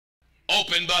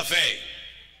open buffet.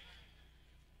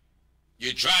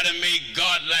 You try to make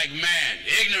God like man,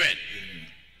 ignorant.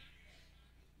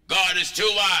 God is too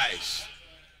wise,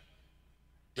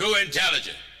 too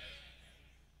intelligent,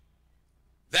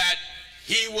 that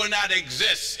he will not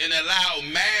exist and allow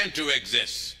man to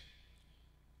exist.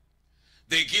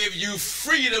 They give you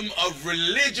freedom of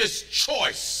religious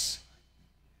choice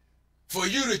for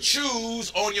you to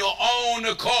choose on your own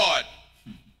accord.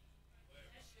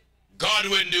 God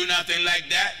wouldn't do nothing like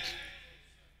that.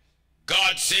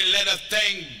 God said, let a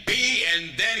thing be,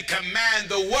 and then command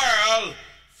the world,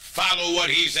 follow what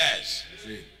he says.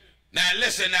 Now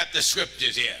listen at the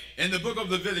scriptures here. In the book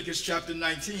of Leviticus chapter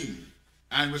 19,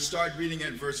 and we'll start reading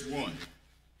at verse 1.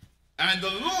 And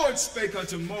the Lord spake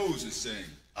unto Moses, saying,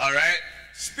 all right.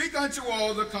 Speak unto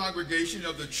all the congregation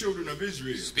of the children of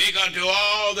Israel. Speak unto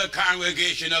all the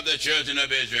congregation of the children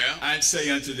of Israel. And say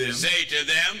unto them, say to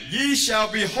them, ye shall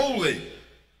be holy.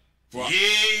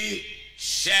 Ye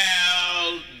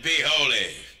shall be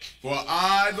holy. For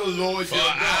I, the Lord your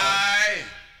God, I,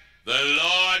 the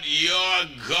Lord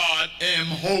your God, am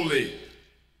holy.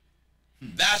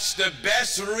 That's the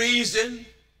best reason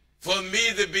for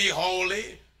me to be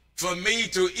holy, for me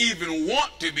to even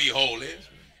want to be holy,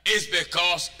 is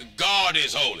because God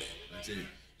is holy.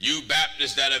 You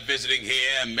Baptists that are visiting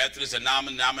here, Methodist,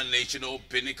 denominational,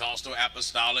 Pentecostal,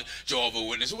 Apostolic, Jehovah's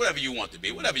Witness, whatever you want to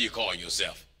be, whatever you call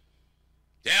yourself,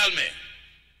 tell me,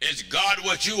 is God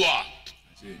what you are?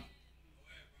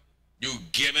 You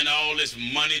giving all this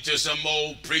money to some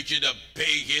old preacher to pay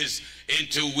his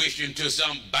intuition to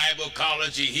some Bible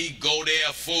college, and he go there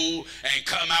a fool and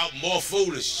come out more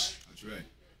foolish. That's right.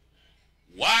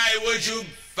 Why would you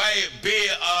be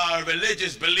a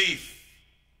religious belief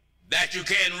that you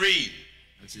can't read?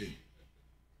 That's it.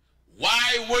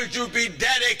 Why would you be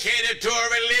dedicated to a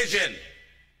religion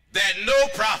that no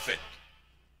prophet,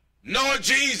 nor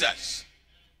Jesus,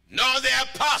 nor the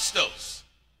apostles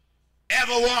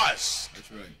ever was?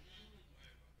 That's right.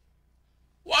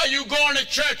 Why are you going to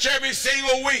church every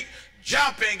single week,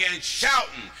 jumping and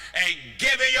shouting and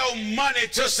giving your money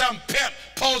to some pimp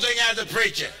posing as a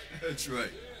preacher? That's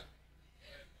right.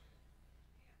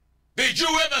 Did you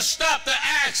ever stop to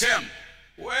ask him,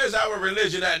 where's our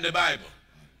religion at in the Bible?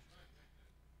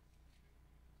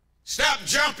 Stop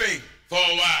jumping for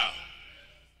a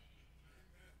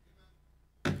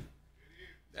while.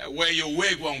 That way your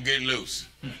wig won't get loose.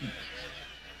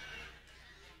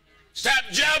 Stop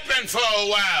jumping for a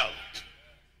while.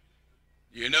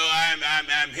 You know,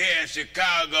 I'm here in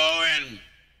Chicago, and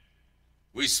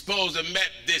we supposed to met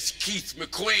this Keith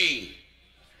McQueen,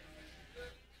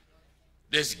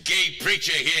 this gay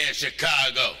preacher here in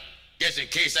Chicago. Just in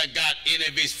case I got any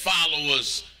of his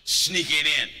followers sneaking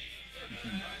in.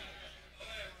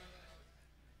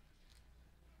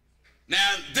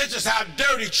 Now, this is how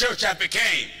dirty church I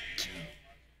became.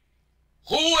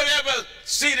 Who would ever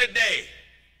see today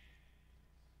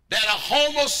that a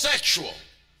homosexual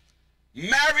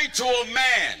married to a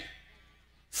man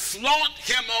flaunt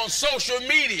him on social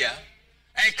media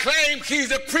and claim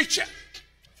he's a preacher?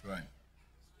 That's right.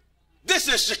 This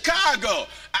is Chicago.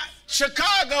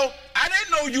 Chicago, I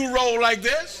didn't know you roll like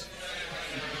this.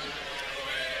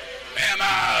 Am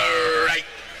I right?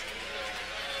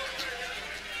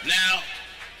 Now,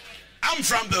 I'm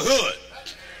from the hood.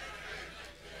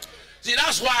 See,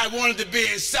 that's why I wanted to be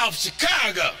in South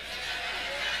Chicago.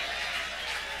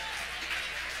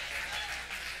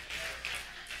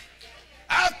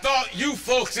 I thought you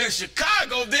folks in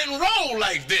Chicago didn't roll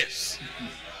like this.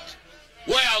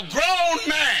 Where a grown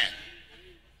man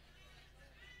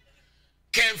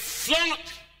can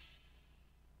flaunt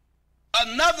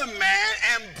another man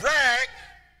and brag.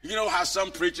 You know how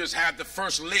some preachers have the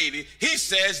first lady. He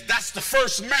says that's the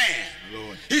first man.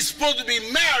 Lord. He's supposed to be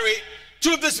married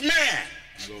to this man.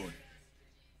 Lord.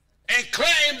 And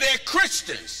claim they're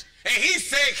Christians. And he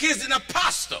said he's an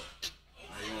apostle.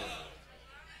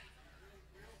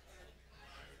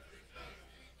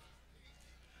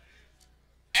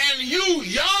 And you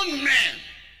young men,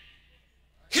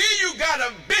 here you got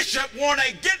a bishop want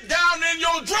to get down in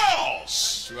your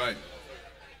drawers. That's right.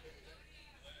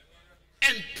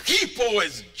 And people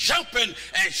is jumping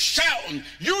and shouting.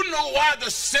 You know why the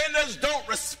sinners don't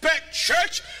respect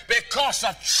church? Because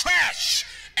of trash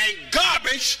and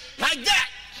garbage like that.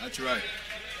 That's right.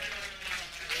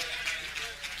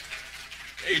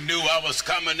 They knew I was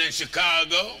coming in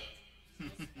Chicago.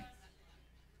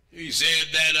 He said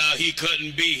that he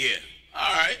couldn't be here.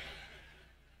 All right.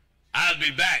 I'll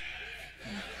be back.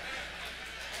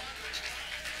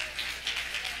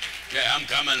 Yeah, I'm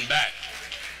coming back.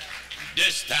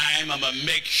 This time I'm going to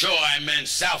make sure I'm in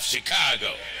South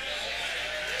Chicago.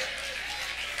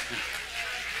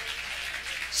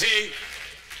 See,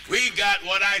 we got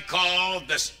what I call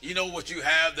the, you know what you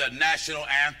have, the national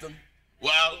anthem?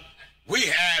 Well, we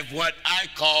have what I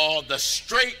call the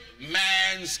straight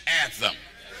man's anthem.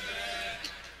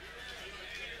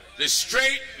 The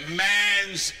straight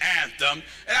man's anthem,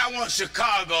 and I want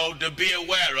Chicago to be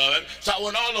aware of it. So I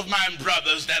want all of my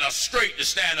brothers that are straight to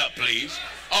stand up, please.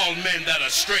 All men that are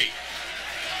straight.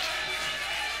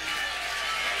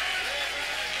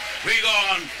 We're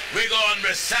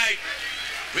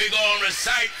going to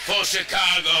recite for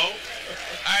Chicago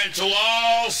and to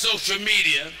all social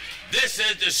media. This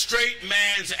is the straight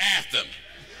man's anthem.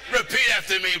 Repeat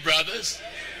after me, brothers.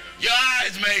 Your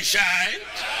eyes may shine.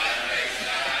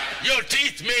 Your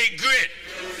teeth may grit.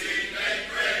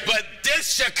 But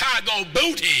this Chicago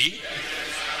booty,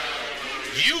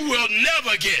 you will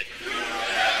never get.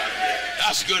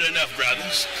 That's good enough,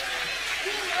 brothers.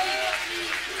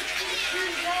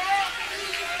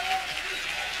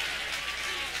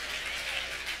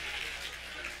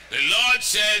 The Lord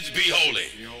says, be holy.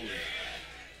 Be holy.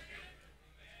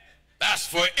 That's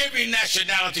for every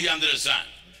nationality under the sun.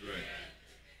 That's right.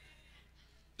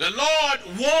 The Lord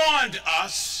warned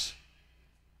us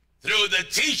through the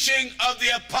teaching of the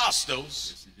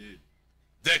apostles, Yes, he did.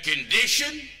 the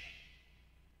condition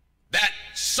that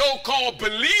so-called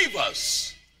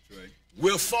believers That's right.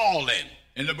 will fall in.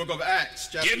 In the book of Acts,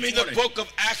 chapter Give me 20. the book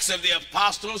of Acts of the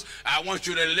Apostles. I want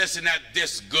you to listen at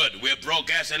this good. We're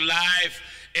broadcasting live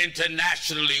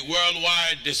internationally,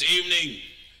 worldwide this evening.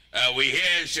 We're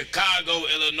here in Chicago,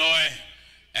 Illinois.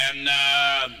 And,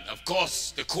 of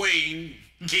course, the Queen,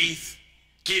 Keith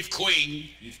Queen,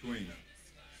 He's queen.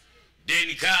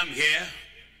 didn't come here.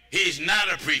 He's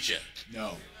not a preacher.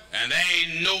 No. And there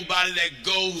ain't nobody that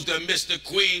goes to Mr.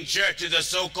 Queen Church as a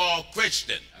so-called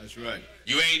Christian. That's right.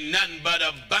 You ain't nothing but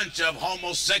a bunch of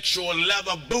homosexual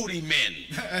leather booty men.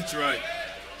 That's right.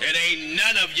 It ain't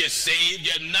none of you saved.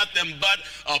 You're nothing but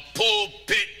a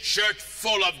pulpit church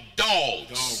full of dogs.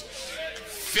 Dogs.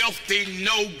 Filthy,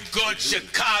 no good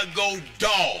Chicago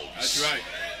dogs. That's right.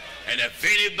 And if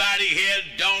anybody here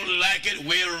don't like it,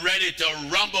 we're ready to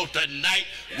rumble tonight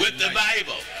with the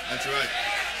Bible. That's right.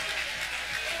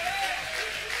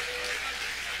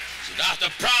 So that's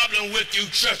the problem with you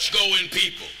church-going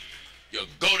people. You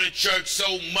go to church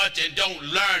so much and don't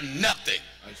learn nothing.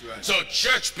 That's right. So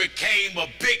church became a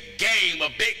big game, a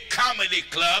big comedy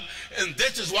club, and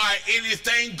this is why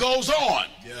anything goes on.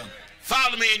 Yeah.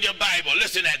 Follow me in your Bible.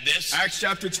 Listen at this. Acts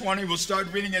chapter 20, we'll start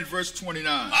reading at verse 29.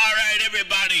 All right,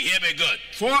 everybody, hear me good.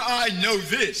 For I know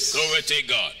this, Glory to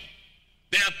God.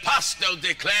 The apostle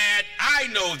declared, I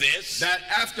know this, that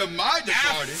after my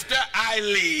departing after I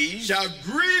leave, shall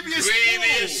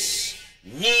grievous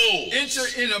wolves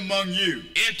enter in among you,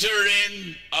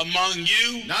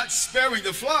 not sparing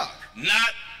the flock. not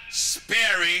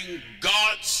sparing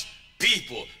God's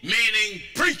people, meaning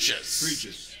preachers.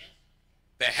 Preachers.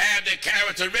 They have the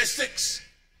characteristics,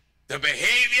 the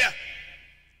behavior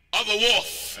of a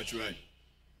wolf. That's right.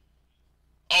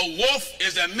 A wolf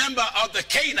is a member of the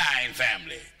canine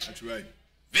family. That's right.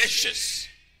 Vicious,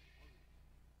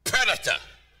 predator,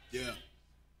 Yeah.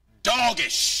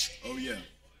 doggish. Oh, yeah.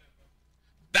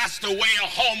 That's the way a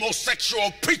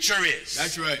homosexual preacher is.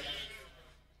 That's right.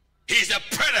 He's a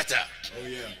predator. Oh,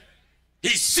 yeah. He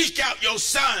seek out your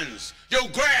sons, your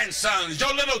grandsons,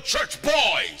 your little church boys.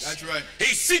 That's right. He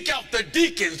seek out the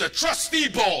deacons, the trustee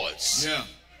boards. Yeah.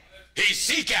 He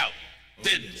seek out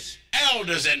the yes.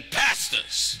 elders and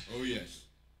pastors. Oh, yes.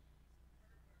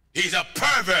 He's a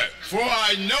pervert. For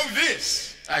I know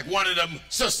this. Like one of them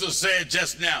sisters said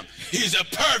just now. He's a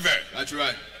pervert. That's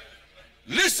right.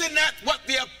 Listen at what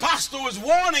the apostle is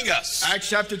warning us. Acts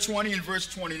chapter 20 and verse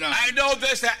 29. I know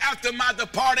this, that after my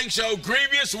departing shall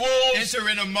grievous wolves Enter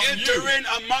in among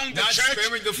the not church,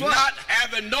 sparing the flock. not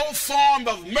having no form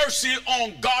of mercy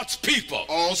on God's people.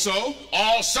 Also,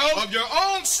 Of your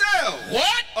own selves.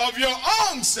 what? Of your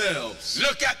own selves.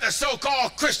 Look at the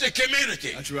so-called Christian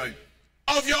community. That's right.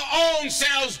 Of your own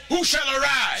selves, who shall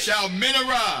arise? Shall men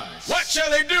arise? What shall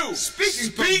they do?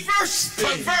 Speak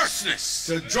perverseness.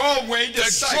 To draw away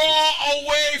disciples. Draw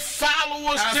away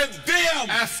followers to them.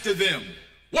 After them.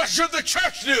 What should the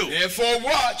church do? Therefore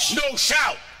watch. No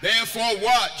shout. Therefore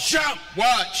watch. Jump.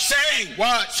 Watch. Sing.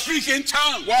 Watch. Speak in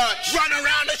tongues. Watch. Run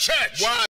around the church. Watch.